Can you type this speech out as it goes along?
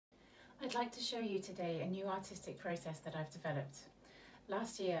I'd like to show you today a new artistic process that I've developed.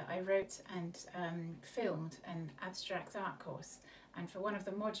 Last year I wrote and filmed an abstract art course, and for one of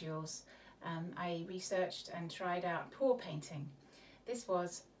the modules I researched and tried out pour painting. This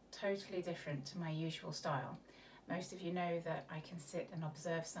was totally different to my usual style. Most of you know that I can sit and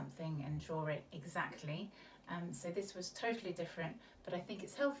observe something and draw it exactly, so this was totally different, but I think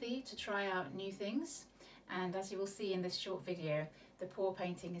it's healthy to try out new things. And as you will see in this short video, the pour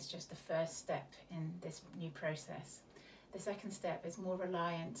painting is just the first step in this new process. The second step is more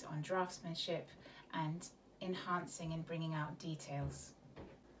reliant on draftsmanship and enhancing and bringing out details.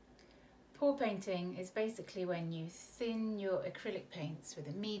 Pour painting is basically when you thin your acrylic paints with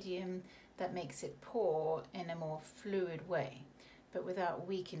a medium that makes it pour in a more fluid way, but without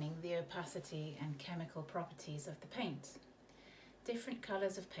weakening the opacity and chemical properties of the paint. Different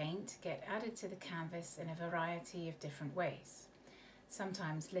colours of paint get added to the canvas in a variety of different ways,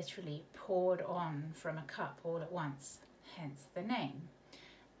 sometimes literally poured on from a cup all at once, hence the name.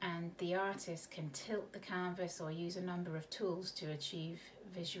 And the artist can tilt the canvas or use a number of tools to achieve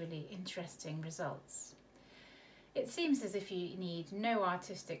visually interesting results. It seems as if you need no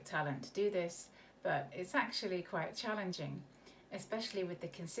artistic talent to do this, but it's actually quite challenging, especially with the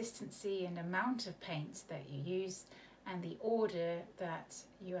consistency and amount of paint that you use and the order that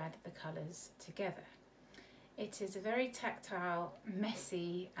you add the colours together. It is a very tactile,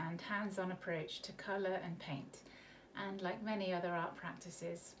 messy and hands-on approach to colour and paint, and like many other art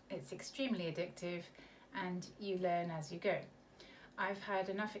practices, it's extremely addictive and you learn as you go. I've had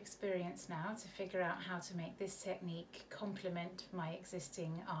enough experience now to figure out how to make this technique complement my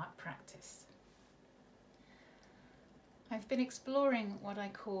existing art practice. I've been exploring what I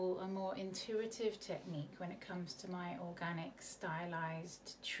call a more intuitive technique when it comes to my organic,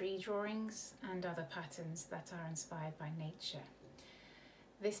 stylized tree drawings and other patterns that are inspired by nature.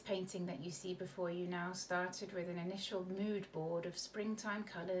 This painting that you see before you now started with an initial mood board of springtime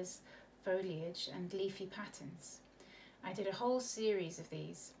colours, foliage and leafy patterns. I did a whole series of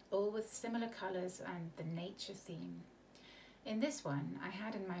these, all with similar colours and the nature theme. In this one, I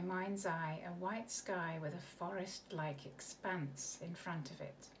had in my mind's eye a white sky with a forest-like expanse in front of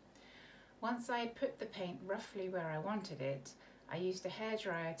it. Once I had put the paint roughly where I wanted it, I used a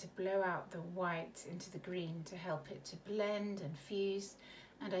hairdryer to blow out the white into the green to help it to blend and fuse,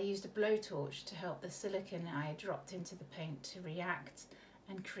 and I used a blowtorch to help the silicone I had dropped into the paint to react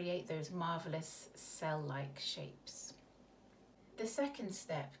and create those marvellous cell-like shapes. The second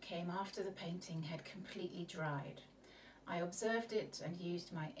step came after the painting had completely dried. I observed it and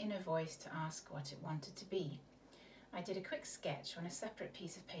used my inner voice to ask what it wanted to be. I did a quick sketch on a separate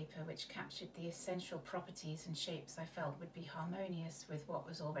piece of paper which captured the essential properties and shapes I felt would be harmonious with what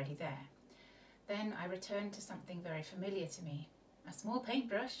was already there. Then I returned to something very familiar to me, a small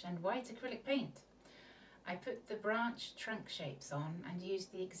paintbrush and white acrylic paint. I put the branch trunk shapes on and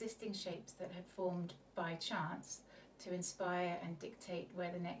used the existing shapes that had formed by chance to inspire and dictate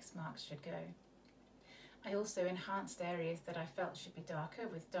where the next marks should go. I also enhanced areas that I felt should be darker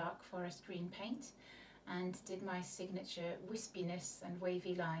with dark forest green paint and did my signature wispiness and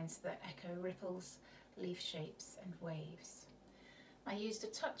wavy lines that echo ripples, leaf shapes and waves. I used a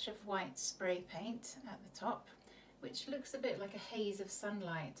touch of white spray paint at the top, which looks a bit like a haze of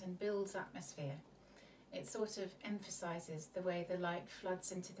sunlight and builds atmosphere. It sort of emphasises the way the light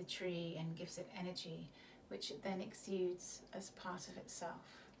floods into the tree and gives it energy, which it then exudes as part of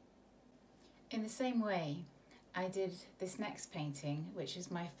itself. In the same way, I did this next painting, which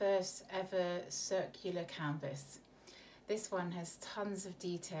is my first ever circular canvas. This one has tons of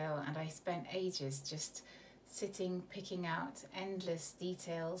detail and I spent ages just sitting, picking out endless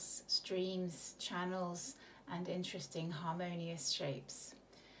details, streams, channels, and interesting harmonious shapes.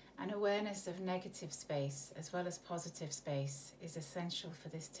 An awareness of negative space as well as positive space is essential for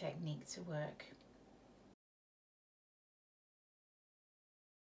this technique to work.